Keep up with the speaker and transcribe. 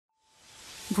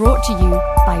Brought to you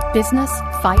by Business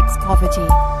Fights Poverty.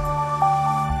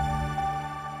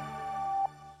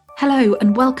 Hello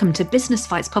and welcome to Business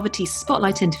Fights Poverty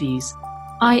Spotlight Interviews.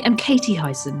 I am Katie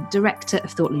Hyson, Director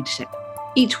of Thought Leadership.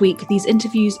 Each week, these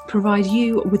interviews provide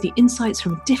you with the insights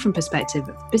from a different perspective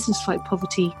of the Business Fight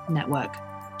Poverty Network,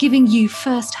 giving you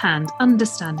first-hand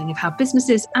understanding of how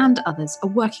businesses and others are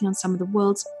working on some of the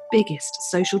world's biggest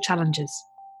social challenges.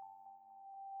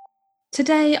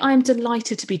 Today, I'm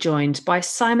delighted to be joined by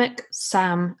Saimak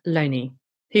Sam Loney,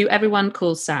 who everyone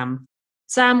calls Sam.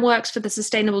 Sam works for the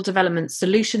Sustainable Development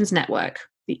Solutions Network,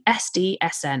 the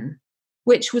SDSN,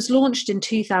 which was launched in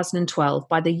 2012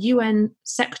 by the UN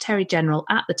Secretary-General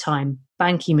at the time,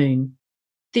 Ban Ki-moon.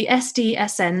 The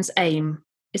SDSN's aim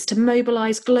is to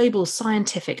mobilise global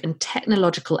scientific and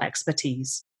technological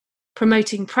expertise,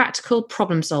 promoting practical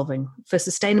problem-solving for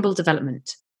sustainable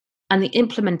development and the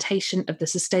implementation of the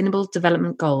Sustainable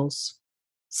Development Goals.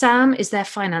 Sam is their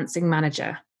financing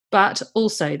manager, but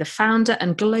also the founder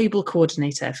and global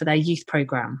coordinator for their youth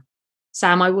programme.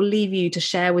 Sam, I will leave you to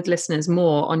share with listeners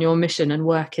more on your mission and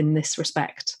work in this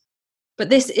respect. But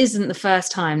this isn't the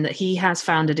first time that he has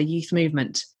founded a youth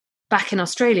movement. Back in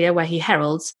Australia, where he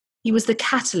heralds, he was the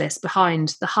catalyst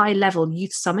behind the High-Level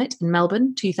Youth Summit in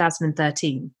Melbourne,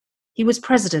 2013. He was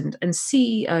president and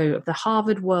CEO of the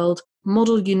Harvard World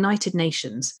Model United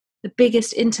Nations, the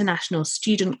biggest international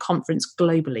student conference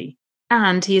globally,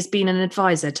 and he has been an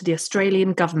advisor to the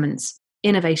Australian government's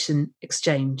Innovation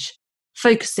Exchange,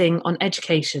 focusing on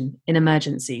education in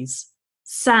emergencies.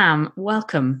 Sam,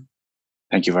 welcome.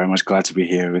 Thank you very much. Glad to be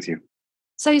here with you.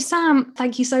 So Sam,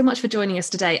 thank you so much for joining us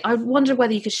today. I wonder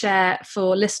whether you could share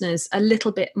for listeners a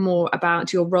little bit more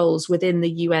about your roles within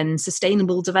the UN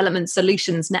Sustainable Development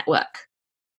Solutions Network.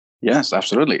 Yes,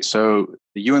 absolutely. So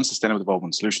the UN Sustainable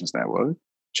Development Solutions Network,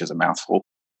 which is a mouthful,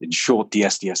 in short, the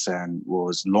SDSN,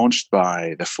 was launched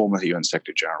by the former UN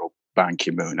Secretary General, Ban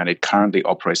Ki-moon, and it currently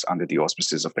operates under the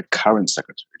auspices of the current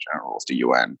Secretary General of the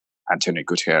UN, Antonio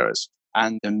Guterres.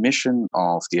 And the mission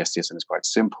of the SDSN is quite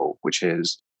simple, which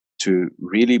is to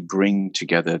really bring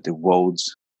together the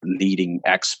world's leading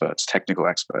experts, technical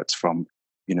experts from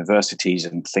universities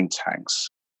and think tanks,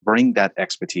 bring that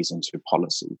expertise into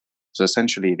policy. So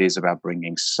essentially, it is about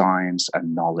bringing science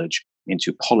and knowledge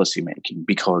into policymaking,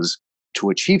 because to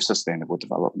achieve sustainable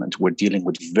development, we're dealing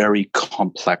with very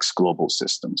complex global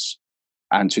systems.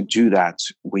 And to do that,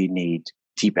 we need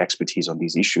deep expertise on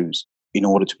these issues in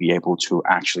order to be able to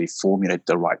actually formulate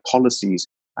the right policies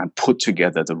and put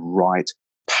together the right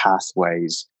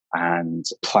pathways and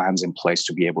plans in place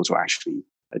to be able to actually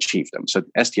achieve them. So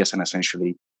SDSN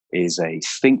essentially is a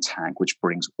think tank which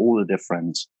brings all the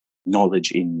different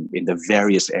knowledge in the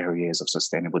various areas of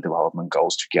sustainable development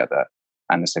goals together,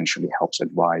 and essentially helps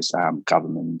advise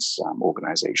governments,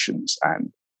 organizations,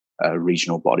 and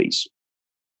regional bodies.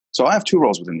 So I have two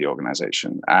roles within the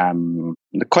organization.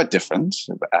 They're quite different,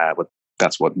 but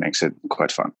that's what makes it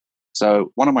quite fun.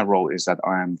 So one of my roles is that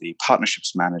I am the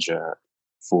partnerships manager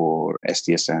for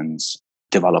SDSN's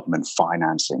development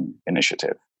financing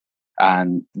initiative.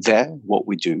 And there, what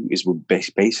we do is we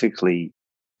basically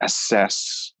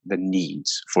assess the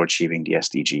needs for achieving the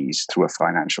SDGs through a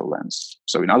financial lens.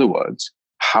 So in other words,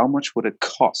 how much would it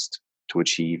cost to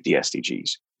achieve the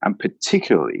SDGs, and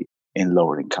particularly in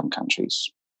lower income countries?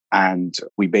 And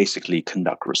we basically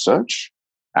conduct research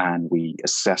and we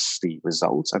assess the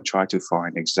results and try to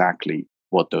find exactly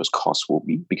what those costs will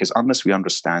be. Because unless we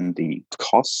understand the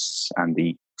costs and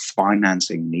the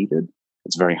financing needed,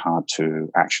 it's very hard to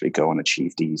actually go and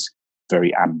achieve these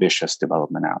very ambitious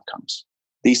development outcomes.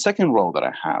 The second role that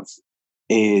I have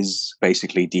is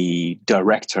basically the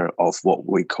director of what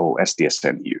we call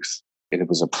SDSN Youth. It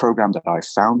was a program that I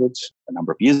founded a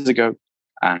number of years ago.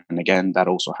 And again, that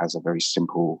also has a very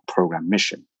simple program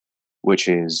mission, which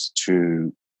is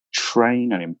to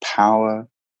train and empower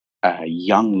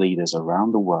young leaders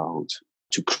around the world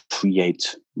to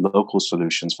create local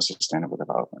solutions for sustainable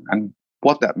development. And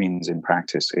what that means in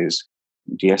practice is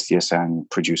the SDSN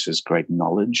produces great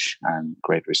knowledge and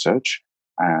great research.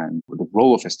 And the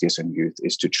role of SDSN Youth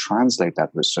is to translate that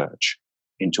research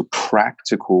into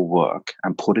practical work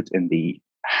and put it in the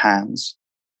hands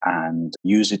and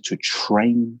use it to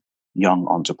train young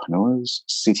entrepreneurs,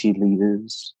 city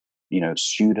leaders,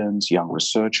 students, young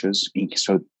researchers,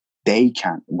 so they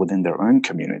can, within their own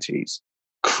communities,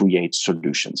 create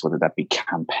solutions, whether that be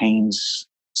campaigns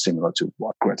similar to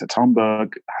what Greta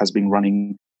Thunberg has been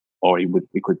running, or it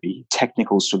could be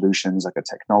technical solutions like a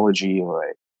technology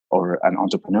or an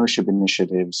entrepreneurship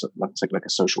initiative, so like a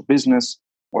social business,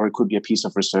 or it could be a piece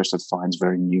of research that finds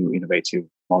very new, innovative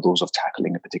models of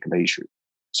tackling a particular issue.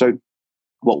 So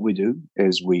what we do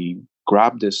is we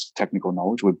grab this technical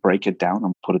knowledge, we break it down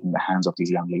and put it in the hands of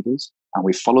these young leaders, and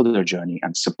we follow their journey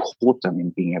and support them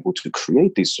in being able to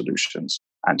create these solutions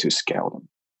and to scale them.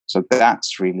 So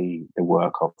that's really the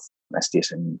work of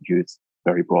SDSN Youth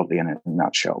very broadly and in a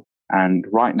nutshell. And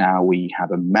right now we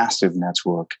have a massive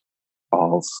network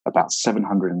of about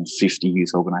 750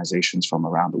 youth organizations from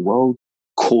around the world,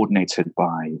 coordinated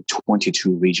by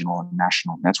 22 regional and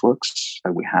national networks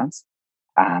that we have.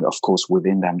 And of course,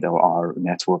 within them, there are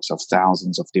networks of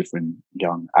thousands of different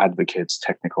young advocates,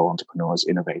 technical entrepreneurs,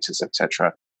 innovators,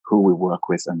 etc., who we work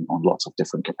with on lots of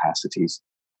different capacities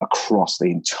across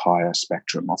the entire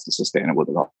spectrum of the Sustainable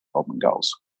Development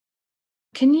Goals.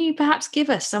 Can you perhaps give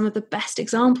us some of the best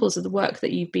examples of the work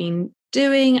that you've been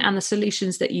doing and the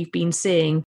solutions that you've been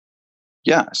seeing?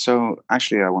 Yeah, so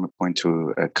actually I want to point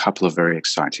to a couple of very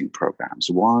exciting programs.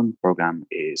 One program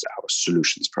is our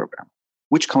Solutions program,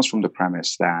 which comes from the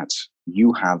premise that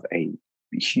you have a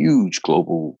huge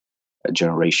global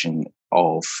generation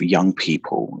of young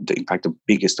people, in fact, the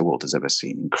biggest the world has ever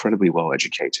seen, incredibly well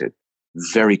educated,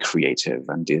 very creative,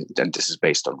 and this is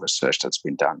based on research that's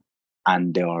been done.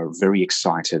 And they are very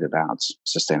excited about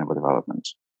sustainable development.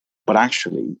 But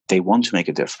actually, they want to make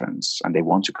a difference and they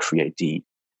want to create the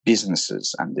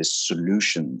businesses and the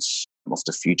solutions of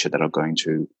the future that are going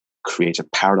to create a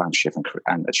paradigm shift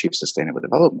and achieve sustainable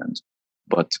development.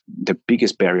 But the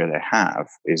biggest barrier they have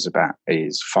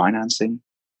is financing,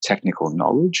 technical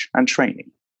knowledge, and training.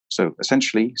 So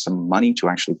essentially, some money to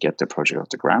actually get the project off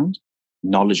the ground,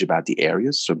 knowledge about the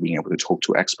areas, so being able to talk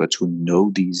to experts who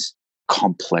know these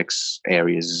complex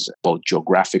areas, both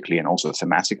geographically and also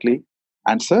thematically.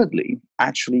 And thirdly,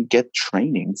 actually get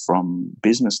training from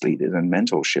business leaders and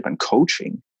mentorship and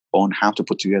coaching on how to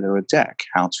put together a deck,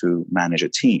 how to manage a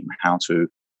team, how to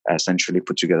essentially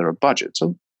put together a budget.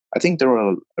 So I think there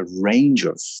are a range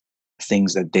of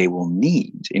things that they will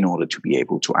need in order to be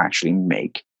able to actually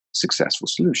make successful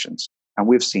solutions. And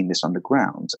we've seen this on the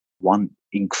ground. One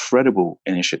incredible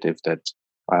initiative that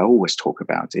I always talk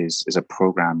about is a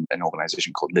program, an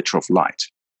organization called Litter of Light.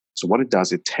 So what it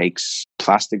does, it takes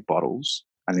plastic bottles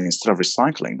and instead of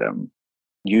recycling them,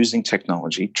 using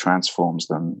technology, transforms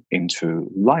them into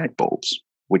light bulbs,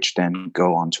 which then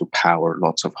go on to power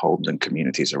lots of homes and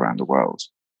communities around the world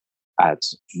at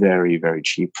very, very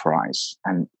cheap price.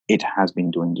 And it has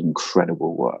been doing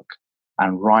incredible work.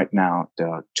 And right now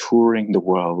they're touring the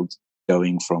world,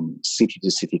 going from city to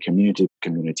city, community to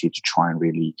community to try and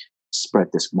really spread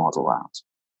this model out.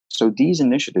 So these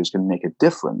initiatives can make a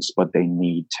difference, but they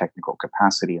need technical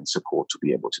capacity and support to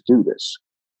be able to do this.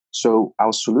 So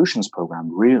our Solutions program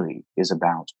really is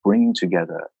about bringing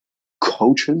together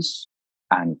coaches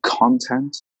and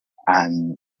content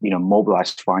and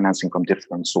mobilized financing from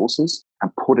different sources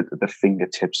and put it at the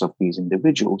fingertips of these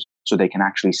individuals so they can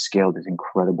actually scale these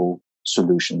incredible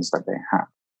solutions that they have.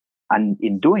 And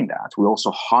in doing that, we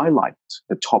also highlight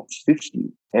the top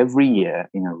 50 every year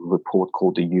in a report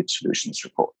called the Youth Solutions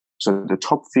Report. So the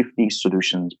top 50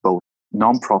 solutions, both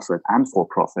non-profit and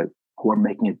for-profit, who are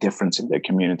making a difference in their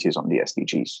communities on the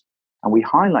SDGs. And we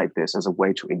highlight this as a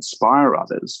way to inspire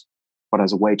others, but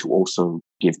as a way to also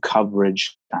give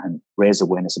coverage and raise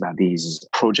awareness about these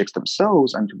projects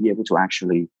themselves and to be able to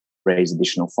actually raise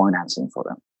additional financing for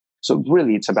them. So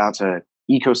really, it's about an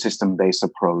ecosystem-based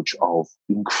approach of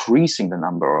increasing the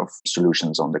number of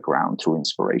solutions on the ground through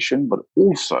inspiration, but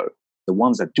also the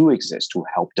ones that do exist to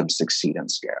help them succeed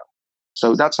and scale.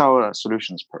 So that's our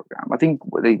Solutions program. I think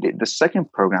the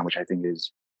second program, which I think is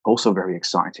also very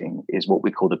exciting, is what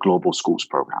we call the Global Schools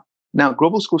program. Now,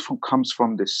 Global Schools comes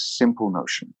from this simple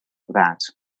notion that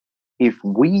if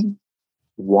we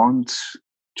want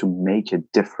to make a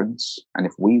difference and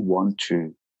if we want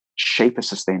to shape a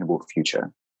sustainable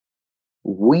future,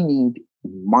 we need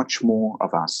much more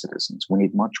of our citizens. We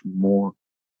need much more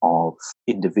of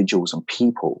individuals and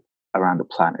people around the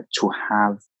planet to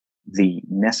have the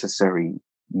necessary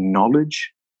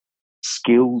knowledge,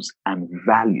 skills, and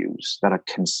values that are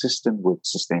consistent with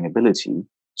sustainability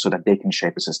so that they can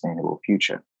shape a sustainable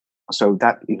future. So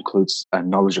that includes a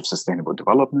knowledge of sustainable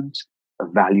development,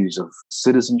 values of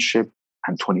citizenship,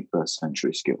 and 21st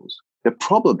century skills. The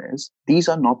problem is these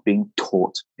are not being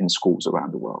taught in schools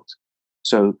around the world.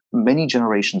 So many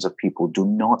generations of people do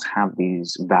not have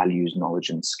these values, knowledge,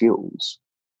 and skills.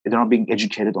 They're not being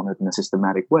educated on it in a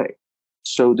systematic way.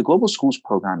 So the Global Schools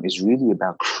program is really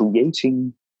about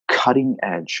creating cutting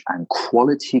edge and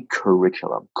quality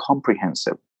curriculum,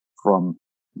 comprehensive from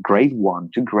grade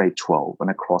 1 to grade 12 and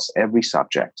across every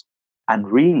subject,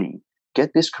 and really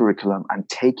get this curriculum and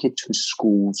take it to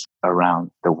schools around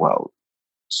the world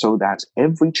so that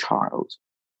every child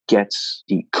gets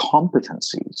the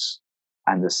competencies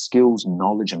and the skills,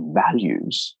 knowledge, and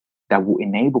values that will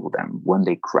enable them when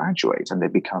they graduate and they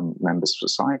become members of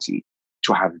society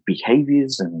to have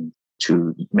behaviors and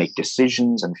to make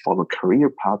decisions and follow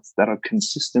career paths that are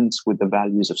consistent with the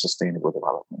values of sustainable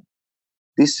development.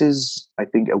 This is, I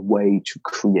think, a way to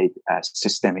create a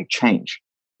systemic change.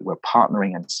 We're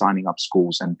partnering and signing up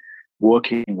schools and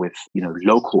working with,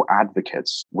 local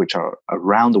advocates, which are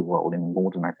around the world in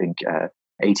more than,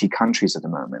 80 countries at the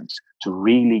moment, to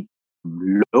really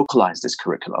localize this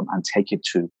curriculum and take it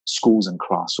to schools and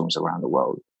classrooms around the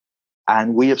world.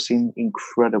 And we have seen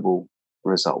incredible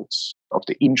results of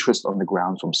the interest on the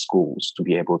ground from schools to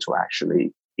be able to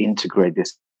actually integrate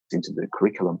this into the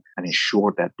curriculum and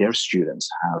ensure that their students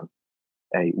have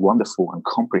a wonderful and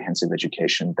comprehensive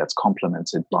education that's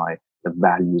complemented by the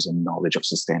values and knowledge of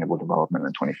sustainable development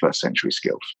and 21st century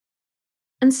skills.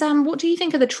 And Sam, what do you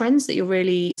think are the trends that you're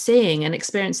really seeing and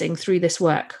experiencing through this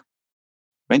work?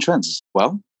 Main trends?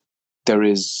 Well, there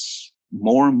is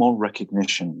more and more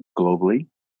recognition globally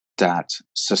that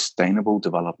sustainable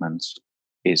development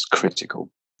is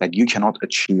critical, that you cannot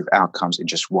achieve outcomes in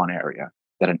just one area,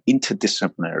 that an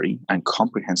interdisciplinary and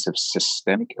comprehensive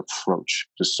systemic approach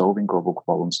to solving global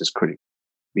problems is critical,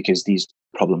 because these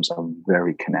problems are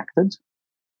very connected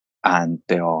and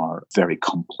they are very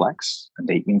complex and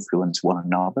they influence one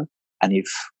another. And if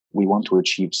we want to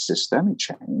achieve systemic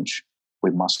change, we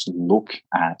must look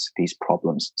at these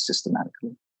problems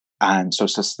systematically. And so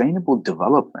sustainable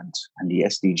development and the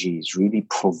SDGs really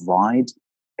provide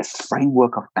a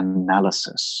framework of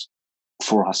analysis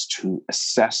for us to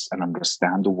assess and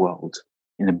understand the world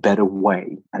in a better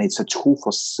way. And it's a tool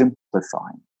for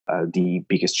simplifying the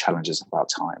biggest challenges of our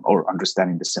time, or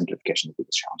understanding the simplification of the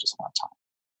biggest challenges of our time.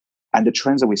 And the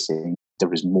trends that we're seeing,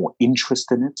 there is more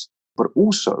interest in it, but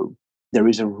also there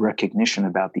is a recognition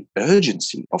about the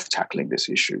urgency of tackling these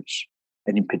issues.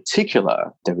 And in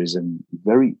particular, there is a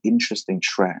very interesting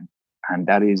trend, and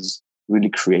that is really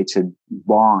created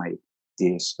by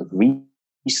these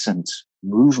recent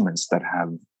movements that have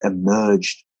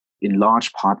emerged, in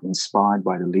large part inspired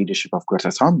by the leadership of Greta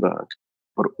Thunberg,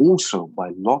 but also by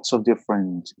lots of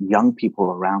different young people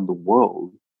around the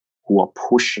world who are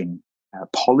pushing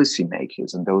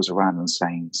policymakers and those around and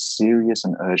saying serious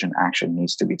and urgent action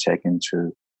needs to be taken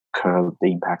to curb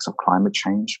the impacts of climate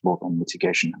change, both on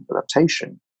mitigation and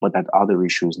adaptation, but that other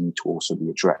issues need to also be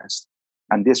addressed.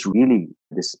 And this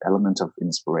element of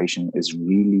inspiration is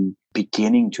really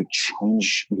beginning to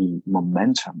change the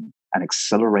momentum and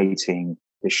accelerating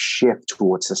the shift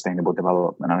towards sustainable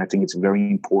development. And I think it's very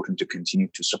important to continue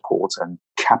to support and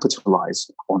capitalize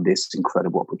on this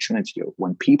incredible opportunity.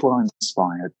 When people are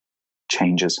inspired,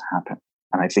 changes happen.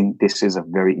 And I think this is a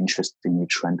very interesting new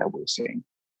trend that we're seeing.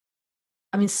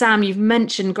 I mean, Sam, you've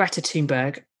mentioned Greta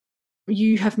Thunberg.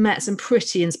 You have met some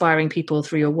pretty inspiring people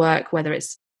through your work, whether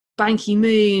it's Ban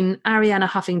Ki-moon, Arianna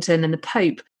Huffington, and the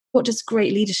Pope. What does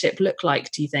great leadership look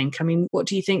like, do you think? I mean, what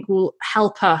do you think will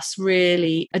help us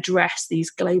really address these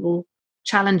global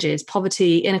challenges,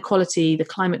 poverty, inequality, the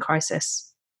climate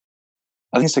crisis?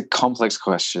 I think it's a complex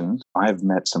question. I've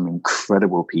met some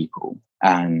incredible people,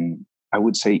 and I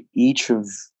would say each of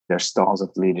their styles of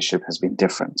leadership has been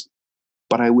different.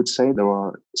 But I would say there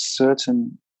are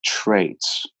certain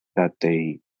traits that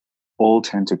they all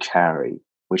tend to carry,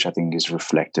 which I think is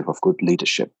reflective of good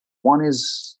leadership. One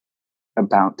is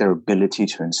about their ability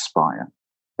to inspire.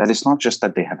 That it's not just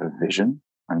that they have a vision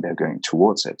and they're going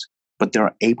towards it, but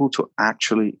they're able to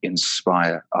actually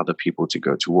inspire other people to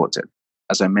go towards it.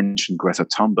 As I mentioned, Greta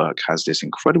Thunberg has this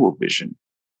incredible vision,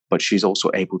 but she's also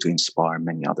able to inspire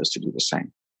many others to do the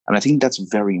same. And I think that's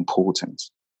very important.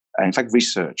 In fact,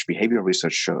 behavioral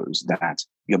research shows that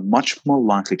you're much more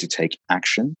likely to take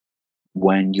action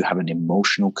when you have an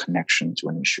emotional connection to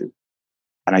an issue.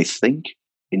 And I think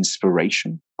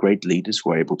inspiration, great leaders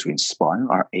who are able to inspire,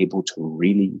 are able to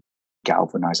really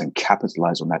galvanize and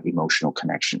capitalize on that emotional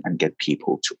connection and get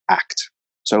people to act.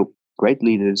 So great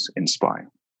leaders inspire.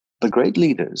 But great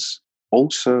leaders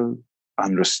also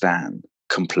understand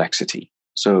complexity.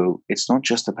 So it's not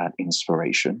just about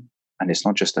inspiration, and it's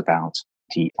not just about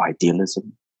the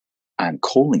idealism and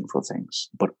calling for things,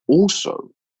 but also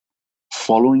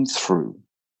following through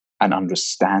and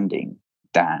understanding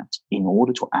that in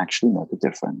order to actually make a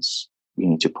difference, you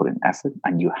need to put in effort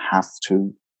and you have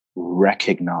to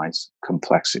recognize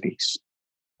complexities,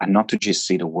 and not to just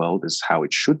see the world as how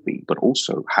it should be, but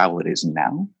also how it is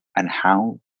now and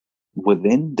how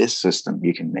within this system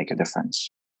you can make a difference.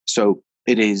 So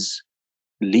it is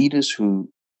leaders who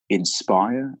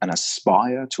inspire and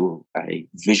aspire to a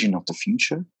vision of the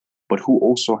future, but who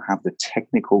also have the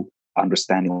technical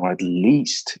understanding, or at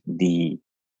least the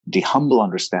the humble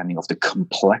understanding of the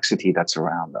complexity that's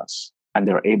around us. And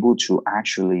they're able to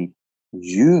actually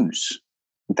use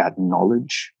that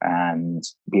knowledge and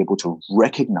be able to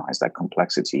recognize that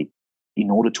complexity in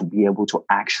order to be able to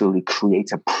actually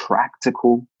create a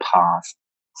practical path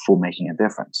for making a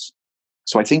difference.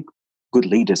 So I think good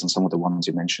leaders, and some of the ones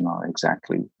you mentioned, are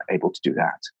exactly able to do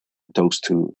that. Those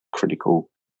two critical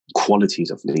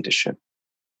qualities of leadership.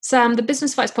 Sam, the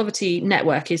Business Fights Poverty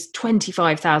network is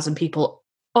 25,000 people,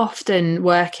 often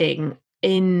working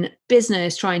in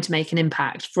business, trying to make an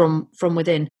impact from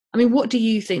within. I mean, what do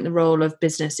you think the role of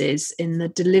business is in the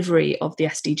delivery of the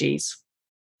SDGs?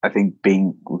 I think,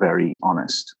 being very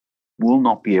honest, we'll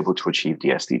not be able to achieve the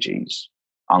SDGs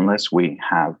unless we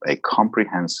have a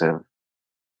comprehensive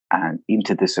and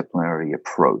interdisciplinary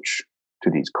approach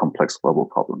to these complex global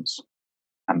problems.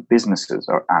 And businesses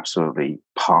are absolutely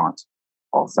part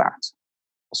of that.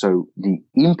 So the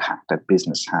impact that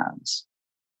business has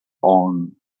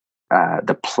on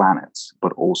the planet,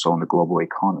 but also on the global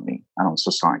economy and on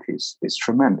societies, is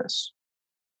tremendous.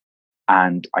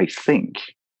 And I think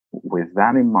with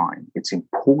that in mind, it's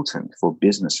important for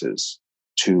businesses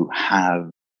to have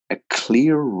a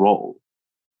clear role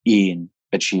in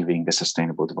achieving the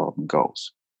Sustainable Development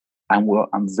Goals. And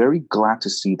I'm very glad to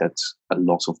see that a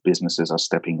lot of businesses are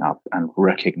stepping up and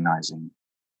recognizing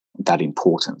that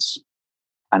importance.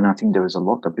 And I think there is a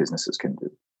lot that businesses can do.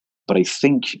 But I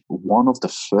think one of the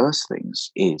first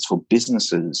things is for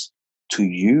businesses to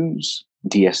use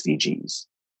the SDGs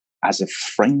as a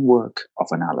framework of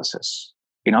analysis.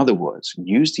 In other words,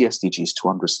 use the SDGs to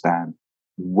understand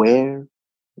where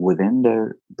within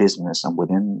their business and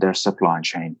within their supply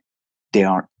chain they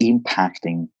are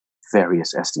impacting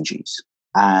various SDGs.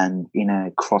 And in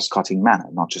a cross-cutting manner,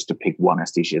 not just to pick one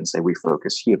SDG and say we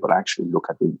focus here, but actually look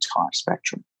at the entire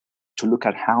spectrum, to look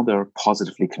at how they're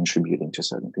positively contributing to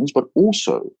certain things, but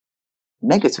also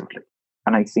negatively.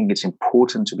 And I think it's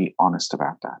important to be honest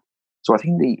about that. So I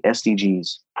think the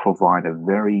SDGs provide a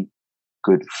very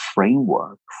good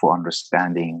framework for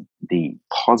understanding the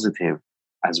positive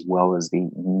as well as the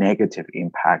negative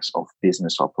impacts of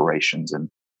business operations and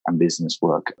business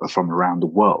work from around the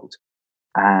world.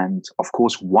 And of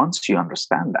course, once you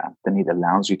understand that, then it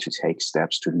allows you to take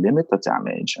steps to limit the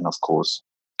damage and, of course,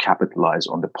 capitalize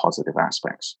on the positive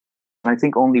aspects. And I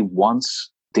think only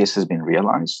once this has been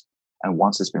realized, and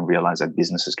once it's been realized that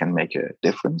businesses can make a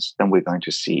difference, then we're going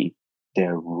to see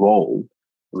their role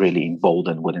really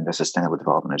emboldened within the Sustainable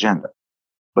Development Agenda.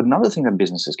 But another thing that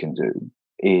businesses can do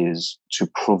is to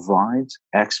provide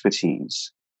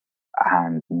expertise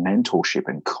and mentorship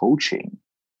and coaching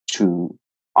to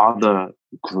other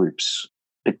groups,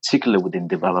 particularly within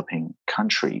developing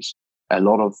countries. A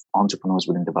lot of entrepreneurs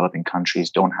within developing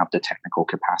countries don't have the technical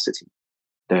capacity.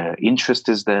 The interest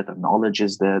is there, the knowledge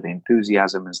is there, the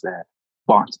enthusiasm is there,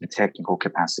 but the technical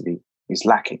capacity is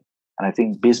lacking. And I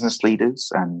think business leaders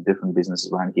and different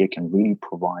businesses around here can really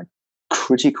provide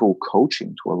critical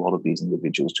coaching to a lot of these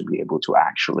individuals to be able to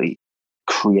actually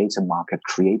create a market,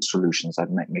 create solutions that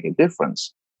make a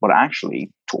difference, but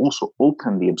actually to also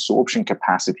open the absorption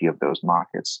capacity of those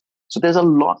markets. So there's a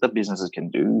lot that businesses can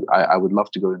do. I would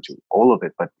love to go into all of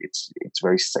it, but it's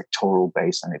very sectoral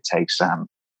based, and it takes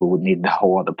we would need the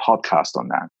whole other podcast on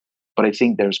that. But I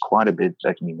think there's quite a bit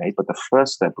that can be made. But the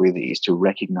first step really is to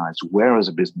recognize where as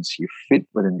a business you fit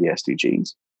within the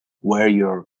SDGs, where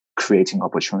you're creating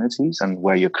opportunities and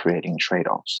where you're creating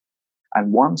trade-offs.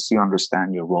 And once you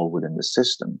understand your role within the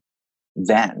system,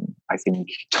 then I think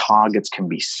targets can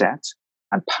be set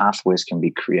and pathways can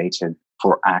be created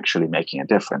for actually making a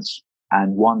difference.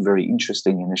 And one very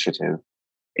interesting initiative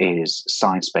is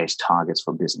science-based targets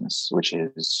for business, which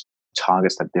is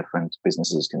targets that different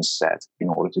businesses can set in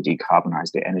order to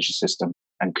decarbonize their energy system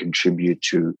and contribute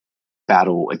to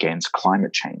battle against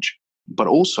climate change. But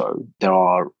also, there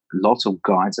are lots of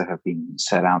guides that have been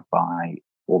set out by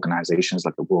organizations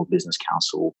like the World Business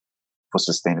Council for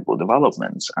Sustainable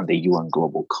Development and the UN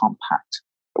Global Compact,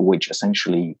 which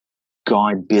essentially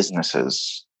guide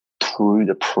businesses through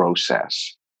the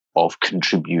process of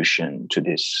contribution to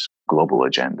this global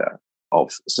agenda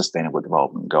of Sustainable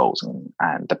Development Goals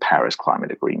and the Paris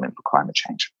Climate Agreement for climate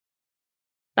change.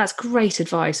 That's great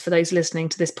advice for those listening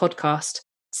to this podcast,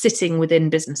 sitting within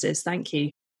businesses. Thank you.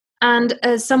 And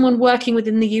as someone working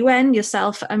within the UN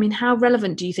yourself, I mean, how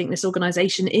relevant do you think this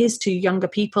organisation is to younger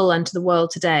people and to the world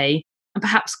today? And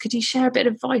perhaps could you share a bit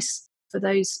of advice for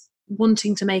those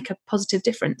wanting to make a positive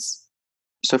difference?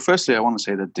 So firstly, I want to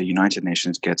say that the United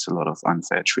Nations gets a lot of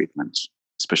unfair treatment,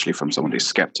 especially from some of these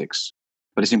skeptics.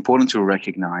 But it's important to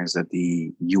recognize that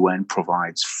the UN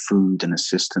provides food and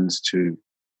assistance to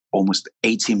almost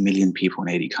 80 million people in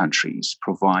 80 countries,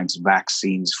 provides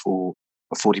vaccines for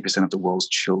 40% of the world's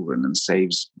children, and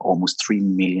saves almost 3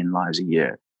 million lives a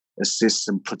year. Assists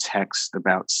and protects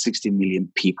about 60 million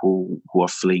people who are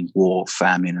fleeing war,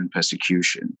 famine, and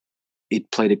persecution. It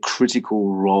played a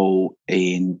critical role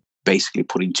in basically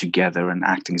putting together and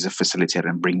acting as a facilitator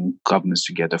and bringing governments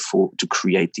together to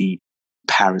create the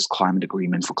Paris Climate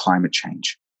Agreement for climate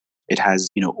change. It has,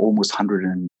 almost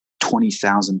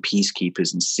 120,000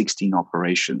 peacekeepers in 16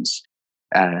 operations.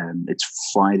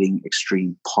 It's fighting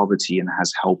extreme poverty and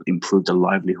has helped improve the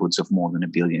livelihoods of more than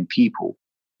 1 billion people.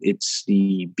 It's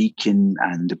the beacon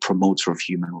and the promoter of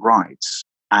human rights.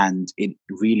 And it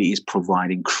really is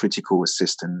providing critical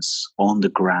assistance on the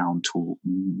ground to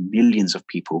millions of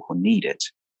people who need it.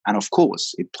 And of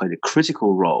course, it played a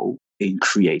critical role in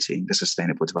creating the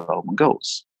Sustainable Development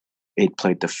Goals. It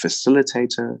played the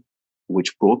facilitator,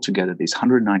 which brought together these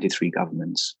 193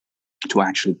 governments to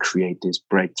actually create this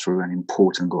breakthrough and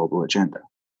important global agenda.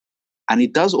 And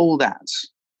it does all that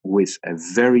with a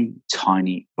very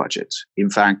tiny budget. In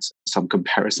fact, some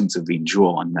comparisons have been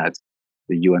drawn that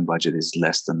the UN budget is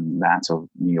less than that of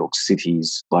New York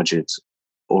City's budget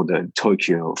or the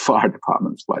Tokyo Fire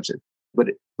Department's budget. But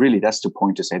really, that's the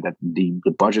point to say that the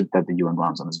budget that the UN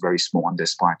runs on is very small, and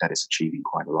despite that, it's achieving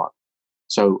quite a lot.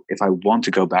 So if I want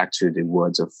to go back to the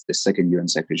words of the second UN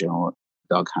Secretary General,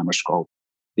 Dag Hammarskjöld,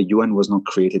 the UN was not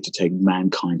created to take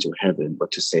mankind to heaven,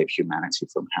 but to save humanity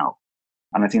from hell.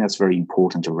 And I think that's very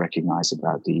important to recognize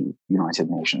about the United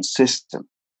Nations system.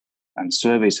 And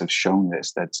surveys have shown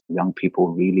this, that young people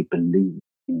really believe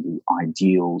in the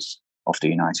ideals of the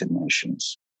United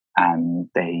Nations. And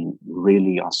they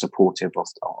really are supportive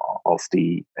of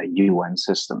the UN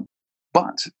system.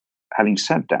 But having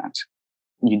said that,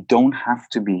 you don't have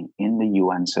to be in the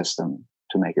UN system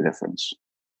to make a difference.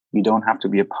 You don't have to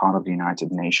be a part of the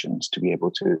United Nations to be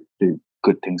able to do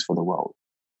good things for the world.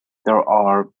 There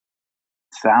are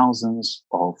tens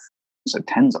of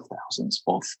thousands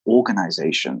of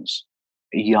organizations,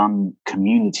 young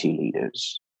community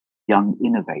leaders, young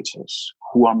innovators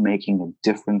who are making a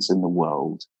difference in the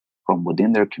world from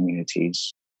within their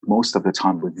communities, most of the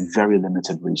time with very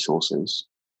limited resources.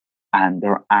 And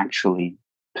they're actually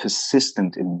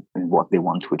persistent in what they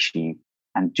want to achieve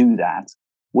and do that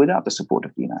without the support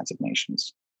of the United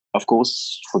Nations. Of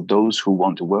course, for those who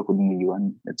want to work within the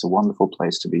UN, it's a wonderful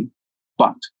place to be.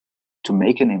 But to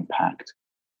make an impact,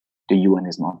 the UN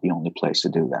is not the only place to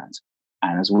do that.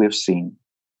 And as we've seen,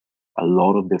 a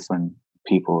lot of different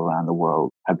people around the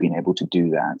world have been able to do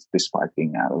that despite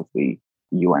being out of the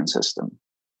UN system.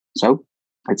 So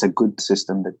it's a good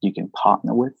system that you can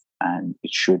partner with, and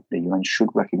the UN should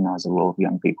recognize the role of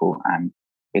young people, and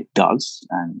it does.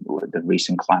 And the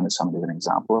recent climate summit is an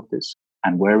example of this.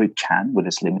 And where it can, with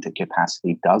its limited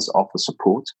capacity, does offer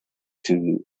support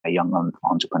to young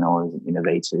entrepreneurs and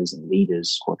innovators and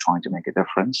leaders who are trying to make a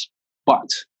difference. But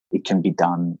it can be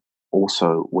done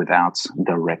also without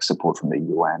direct support from the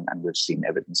UN. And we've seen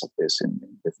evidence of this in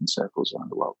different circles around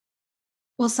the world.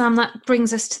 Well, Sam, that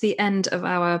brings us to the end of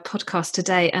our podcast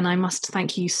today. And I must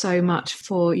thank you so much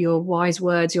for your wise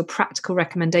words, your practical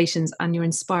recommendations, and your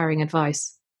inspiring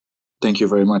advice. Thank you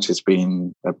very much. It's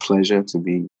been a pleasure to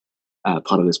be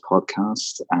part of this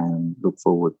podcast, and look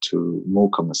forward to more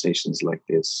conversations like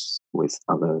this with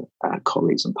other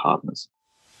colleagues and partners.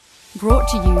 Brought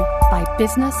to you by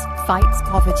Business Fights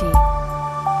Poverty.